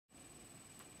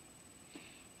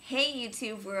Hey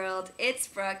YouTube world, it's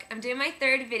Brooke. I'm doing my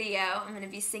third video. I'm going to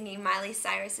be singing Miley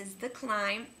Cyrus's The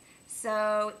Climb.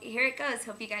 So here it goes.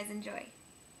 Hope you guys enjoy.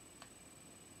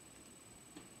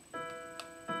 I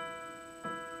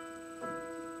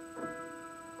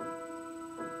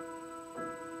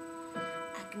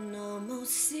can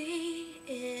almost see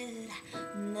it,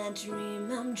 that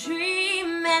dream I'm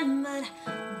dreaming, but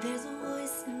there's a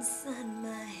voice inside my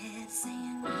head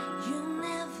saying you'll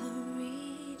never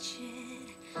reach it.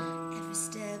 Every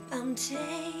step I'm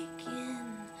taking,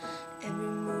 every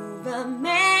move I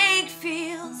make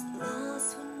feels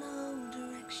lost with no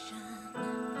direction.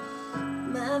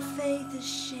 My faith is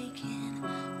shaking,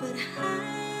 but I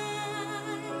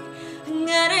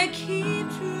gotta keep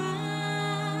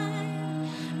trying.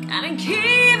 Gotta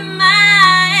keep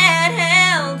my head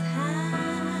held high.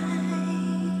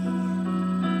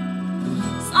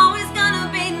 It's always gonna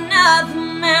be another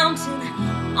mountain,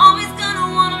 always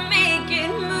gonna wanna make it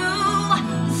move.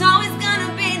 It's always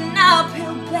gonna be an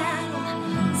uphill battle,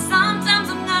 sometimes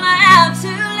I'm gonna have to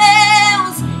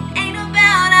lose. Ain't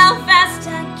about how fast I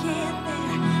get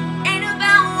there, ain't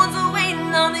about what's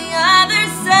waiting on the other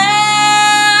side.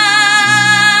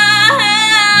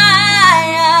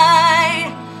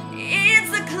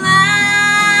 It's a climb.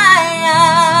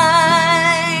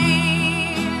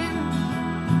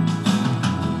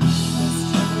 The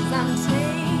struggles I'm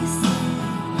tasting,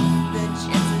 the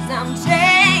chances I'm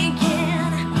taking,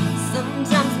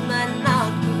 sometimes might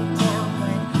knock me down,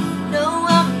 but no,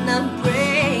 I'm not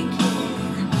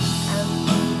breaking. I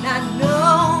may not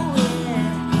know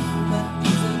it, but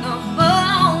these are the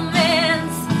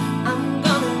moments I'm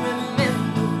gonna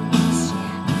remember most.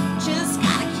 Yeah, just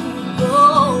gotta keep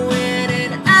going,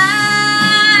 and I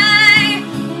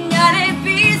gotta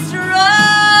be strong.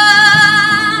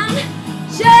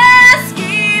 Just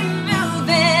keep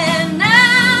moving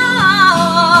on,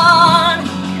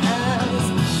 'cause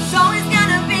it's always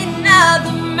gonna be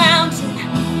another mountain,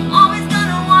 always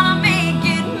gonna wanna make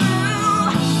it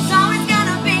move. It's always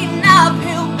gonna be an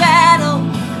uphill battle,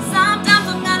 sometimes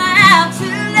I'm gonna have to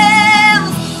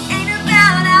lose. Ain't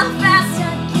about how fast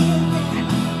I get there,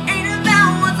 ain't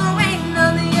about what's waiting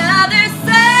on the other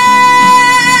side.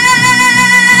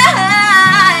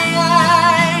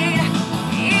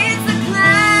 It's a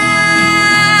climb.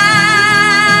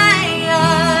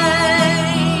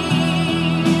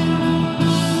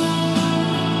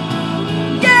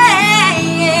 Yeah,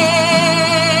 yeah.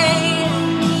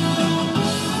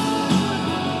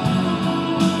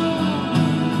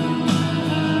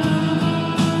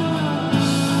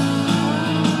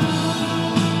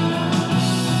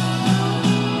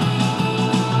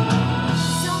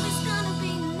 It's always gonna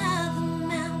be another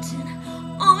mountain,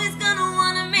 always gonna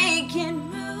wanna make it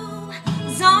move.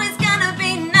 It's always gonna be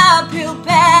an uphill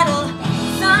battle,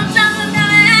 sometimes I'm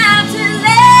gonna have to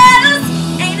lose.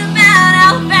 Ain't about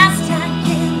how fast I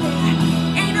get there,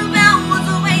 ain't about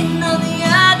what's waiting on the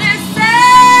other side.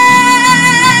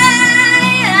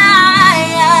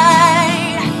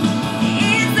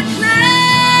 It's a climb.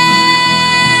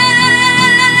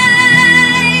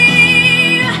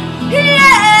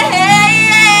 Yeah,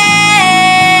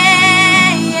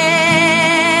 yeah.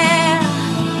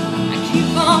 I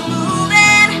keep on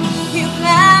moving, keep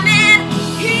climbing,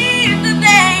 keep the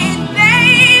faith,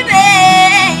 baby.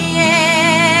 Yeah.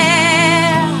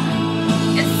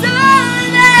 It's all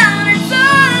about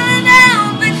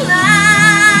the climb.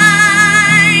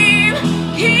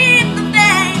 Keep the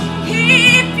faith,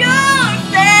 keep your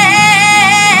faith.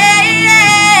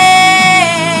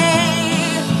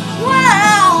 Whoa.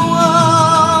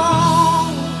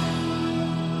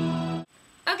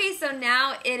 Okay, so now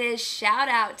it is shout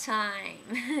out time.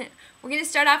 We're going to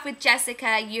start off with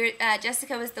Jessica.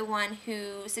 Jessica was the one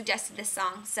who suggested this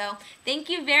song. So thank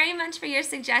you very much for your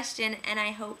suggestion, and I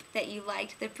hope that you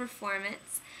liked the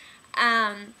performance.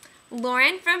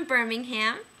 Lauren from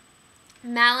Birmingham,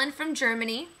 Malin from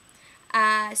Germany,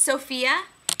 Sophia,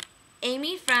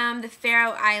 Amy from the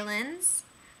Faroe Islands,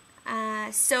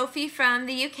 Sophie from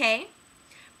the UK,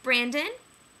 Brandon,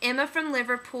 Emma from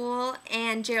Liverpool,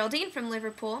 and Geraldine from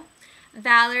Liverpool,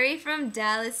 Valerie from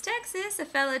Dallas, Texas, a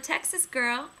fellow Texas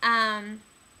girl,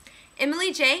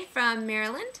 Emily J. from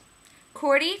Maryland,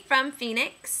 Cordy from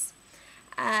Phoenix,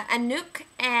 Anouk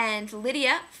and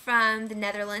Lydia from the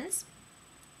Netherlands,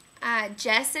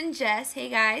 Jess and Jess, hey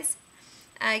guys,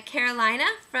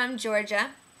 Carolina from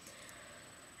Georgia,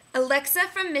 Alexa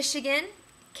from Michigan,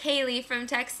 Kaylee from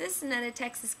Texas, another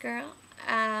Texas girl,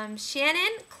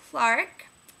 Shannon Clark,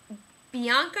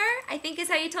 Bianca, I think is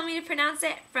how you told me to pronounce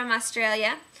it, from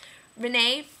Australia,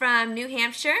 Renee from New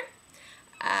Hampshire,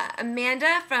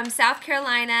 Amanda from South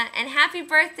Carolina, and happy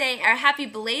birthday, or happy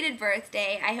belated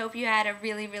birthday. I hope you had a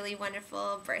really, really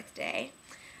wonderful birthday.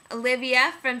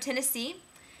 Olivia from Tennessee,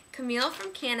 Camille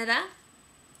from Canada,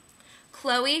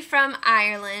 Chloe from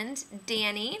Ireland,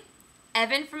 Danny,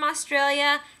 Evan from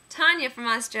Australia, Tanya from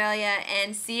Australia,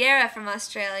 and Sierra from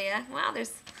Australia. Wow,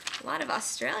 there's a lot of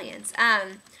Australians.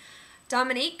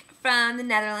 Dominique from the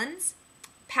Netherlands,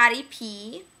 Patty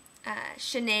P,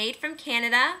 Sinead from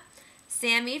Canada,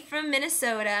 Sammy from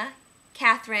Minnesota,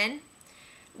 Catherine,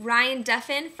 Ryan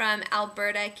Duffin from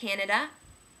Alberta, Canada,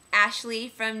 Ashley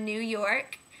from New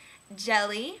York,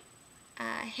 Jelly,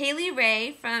 Haley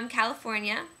Ray from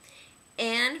California,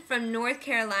 Anne from North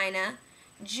Carolina,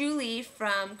 Julie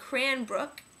from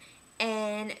Cranbrook,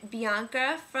 and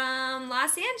Bianca from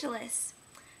Los Angeles.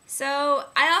 So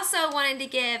I also wanted to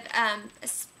give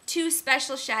two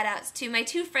special shout outs to my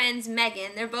two friends,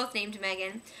 Megan. They're both named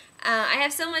Megan. I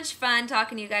have so much fun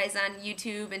talking to you guys on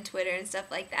YouTube and Twitter and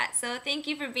stuff like that. So thank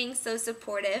you for being so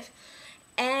supportive.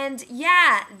 And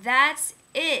yeah, that's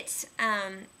it.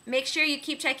 Make sure you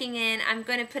keep checking in. I'm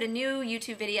going to put a new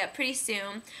YouTube video up pretty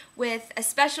soon with a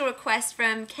special request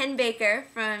from Ken Baker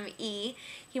from E.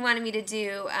 He wanted me to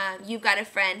do You've Got a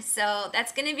Friend. So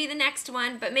that's going to be the next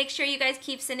one. But make sure you guys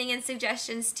keep sending in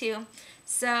suggestions too.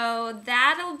 So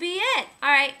that'll be it.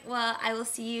 Alright, well, I will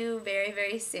see you very,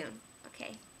 very soon.